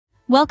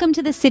Welcome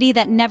to the city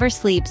that never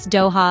sleeps,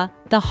 Doha,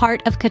 the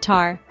heart of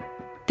Qatar.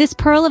 This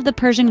pearl of the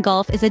Persian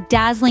Gulf is a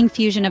dazzling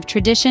fusion of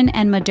tradition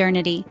and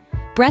modernity.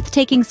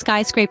 Breathtaking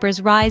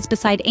skyscrapers rise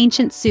beside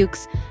ancient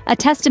souks, a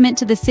testament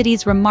to the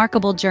city's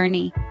remarkable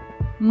journey.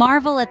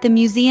 Marvel at the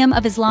Museum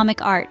of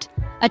Islamic Art,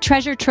 a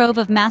treasure trove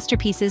of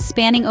masterpieces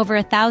spanning over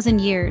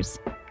 1,000 years.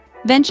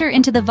 Venture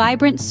into the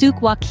vibrant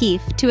Souq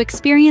Waqif to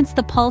experience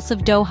the pulse of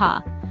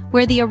Doha,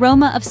 where the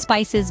aroma of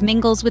spices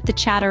mingles with the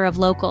chatter of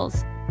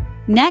locals.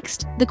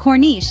 Next, the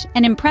Corniche,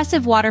 an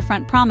impressive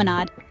waterfront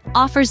promenade,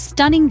 offers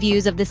stunning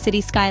views of the city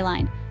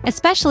skyline,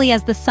 especially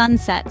as the sun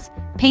sets,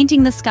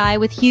 painting the sky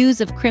with hues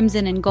of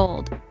crimson and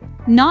gold.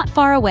 Not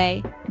far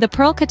away, the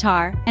Pearl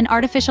Qatar, an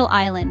artificial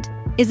island,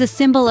 is a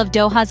symbol of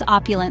Doha's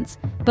opulence,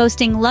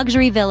 boasting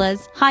luxury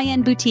villas,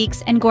 high-end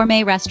boutiques, and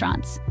gourmet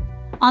restaurants.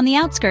 On the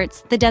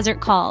outskirts, the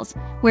desert calls,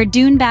 where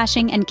dune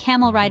bashing and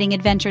camel riding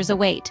adventures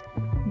await.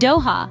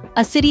 Doha,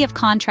 a city of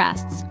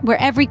contrasts, where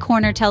every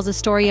corner tells a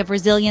story of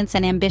resilience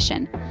and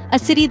ambition, a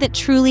city that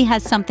truly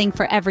has something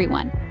for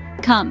everyone.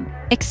 Come,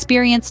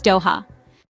 experience Doha.